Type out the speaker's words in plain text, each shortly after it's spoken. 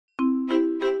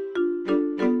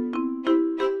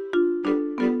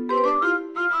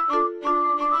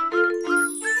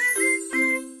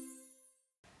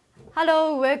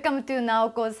Hello, welcome to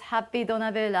Naoko's Happy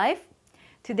Donabe Life.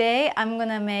 Today I'm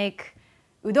gonna make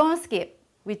udon suki,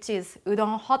 which is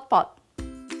udon hot pot.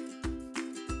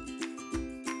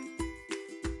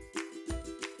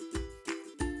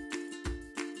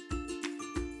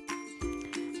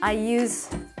 I use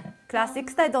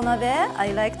classic style donabe.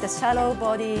 I like the shallow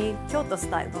body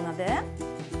Kyoto-style donabe.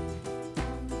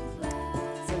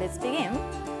 So let's begin.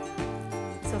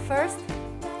 So first,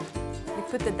 we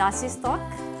put the dashi stock,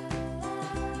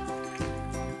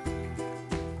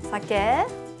 sake,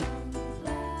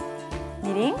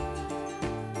 mirin,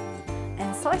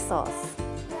 and soy sauce,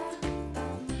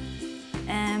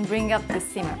 and bring up to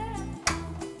simmer.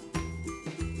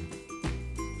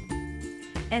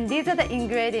 And these are the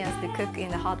ingredients to cook in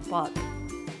the hot pot.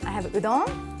 I have udon,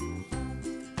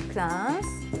 clams,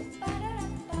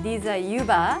 these are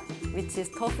yuba, which is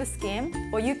tofu skin,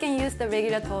 or you can use the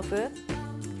regular tofu,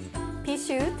 pea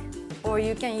shoot, or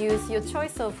you can use your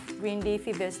choice of green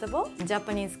leafy vegetable,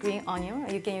 Japanese green onion,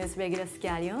 or you can use regular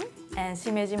scallion, and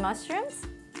shimeji mushrooms,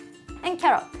 and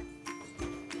carrot.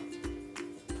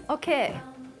 Okay,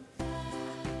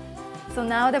 so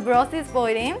now the broth is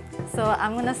boiling, so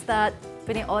I'm gonna start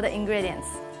putting all the ingredients.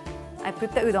 I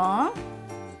put the udon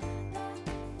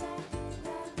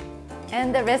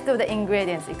and the rest of the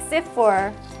ingredients except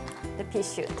for the pea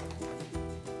shoot.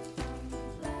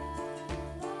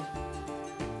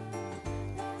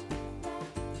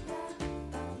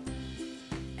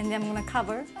 And then I'm gonna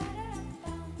cover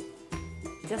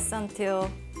just until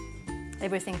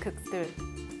everything cooks through.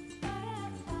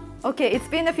 Okay, it's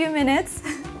been a few minutes.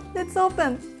 Let's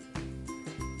open.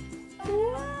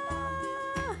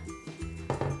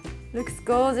 Looks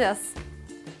gorgeous.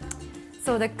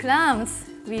 So the clams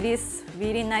release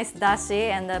really nice dashi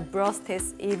and the broth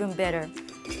tastes even better.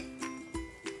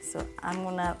 So I'm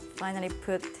gonna finally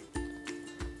put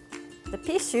the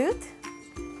pea shoot.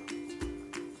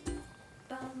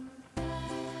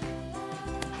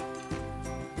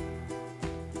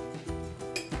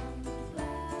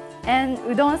 And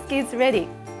udon suki is ready.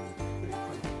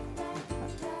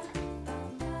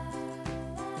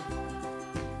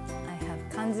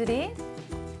 Kanjuri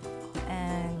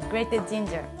and grated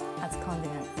ginger as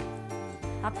condiments.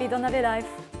 Happy Donabe life!